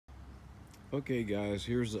Okay guys,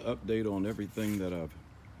 here's the update on everything that I've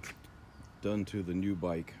done to the new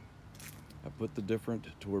bike. I put the different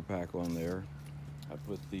tour pack on there. I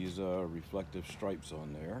put these reflective stripes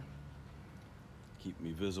on there, keep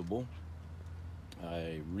me visible.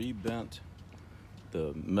 I rebent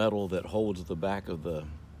the metal that holds the back of the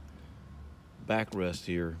backrest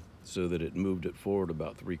here so that it moved it forward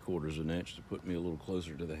about 3/4 of an inch to put me a little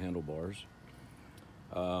closer to the handlebars.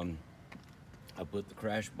 I put the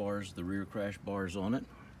crash bars, the rear crash bars on it,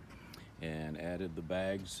 and added the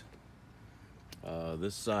bags.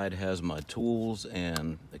 This side has my tools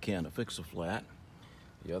and a can of Fix-A-Flat.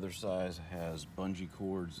 The other side has bungee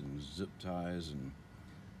cords and zip ties and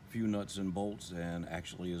a few nuts and bolts, and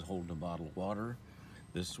actually is holding a bottle of water.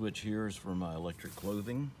 This switch here is for my electric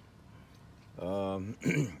clothing. Up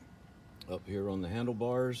here on the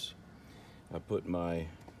handlebars, I put my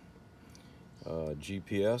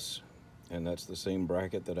GPS, and that's the same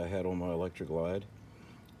bracket that I had on my electric glide.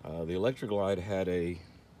 The electric glide had a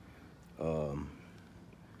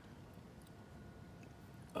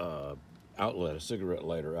outlet, a cigarette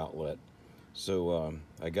lighter outlet. So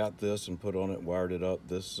I got this and put on it, wired it up.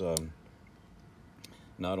 This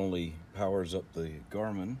not only powers up the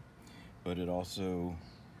Garmin, but it also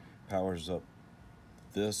powers up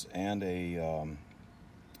this and a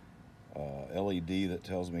LED that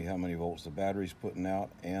tells me how many volts the battery's putting out,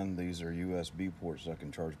 and these are USB ports so I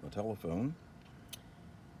can charge my telephone.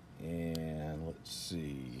 And let's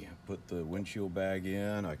see, put the windshield bag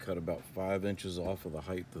in. I cut about 5 inches off of the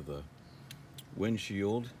height of the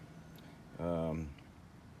windshield. I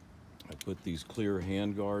put these clear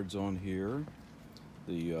hand guards on here.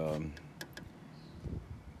 The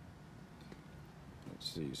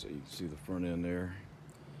let's see, so you can see the front end there.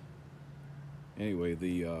 Anyway,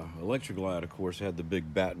 the electric glide, of course, had the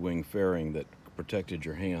big bat wing fairing that protected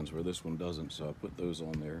your hands, where this one doesn't, so I put those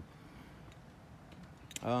on there.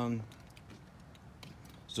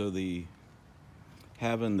 So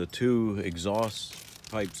having the two exhaust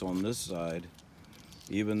pipes on this side,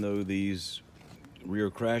 even though these rear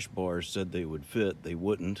crash bars said they would fit, they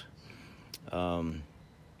wouldn't.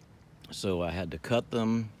 So I had to cut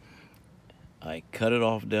them. I cut it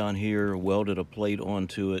off down here, welded a plate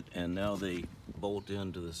onto it, and now they bolt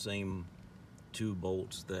into the same two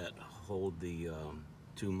bolts that hold the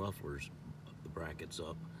two mufflers, the brackets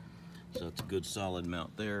up. So it's a good solid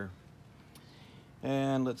mount there.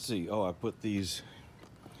 And let's see, I put these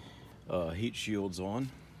heat shields on.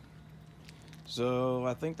 So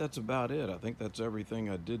I think that's about it. I think that's everything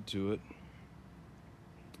I did to it.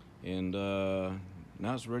 And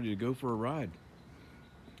now it's ready to go for a ride.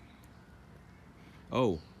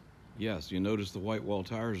 Oh, yes, you notice the white wall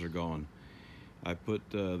tires are gone. I put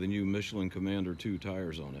the new Michelin Commander 2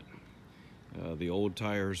 tires on it. The old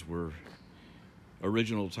tires were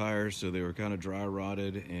original tires, so they were kind of dry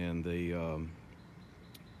rotted, and the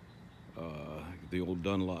old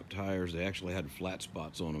Dunlop tires, they actually had flat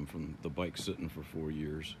spots on them from the bike sitting for 4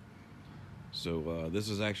 years. So this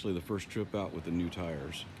is actually the first trip out with the new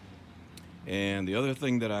tires. And the other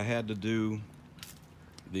thing that I had to do,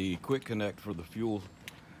 the quick connect for the fuel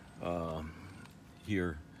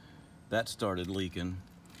here, that started leaking,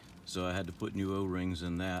 so I had to put new O-rings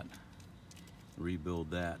in that,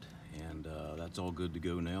 rebuild that, and that's all good to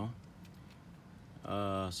go now.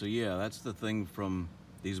 So yeah, that's the thing from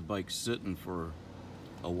these bikes sitting for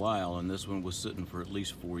a while, and this one was sitting for at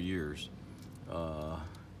least 4 years.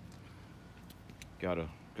 Gotta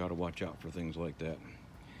watch out for things like that.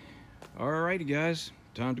 Alrighty guys,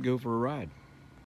 time to go for a ride.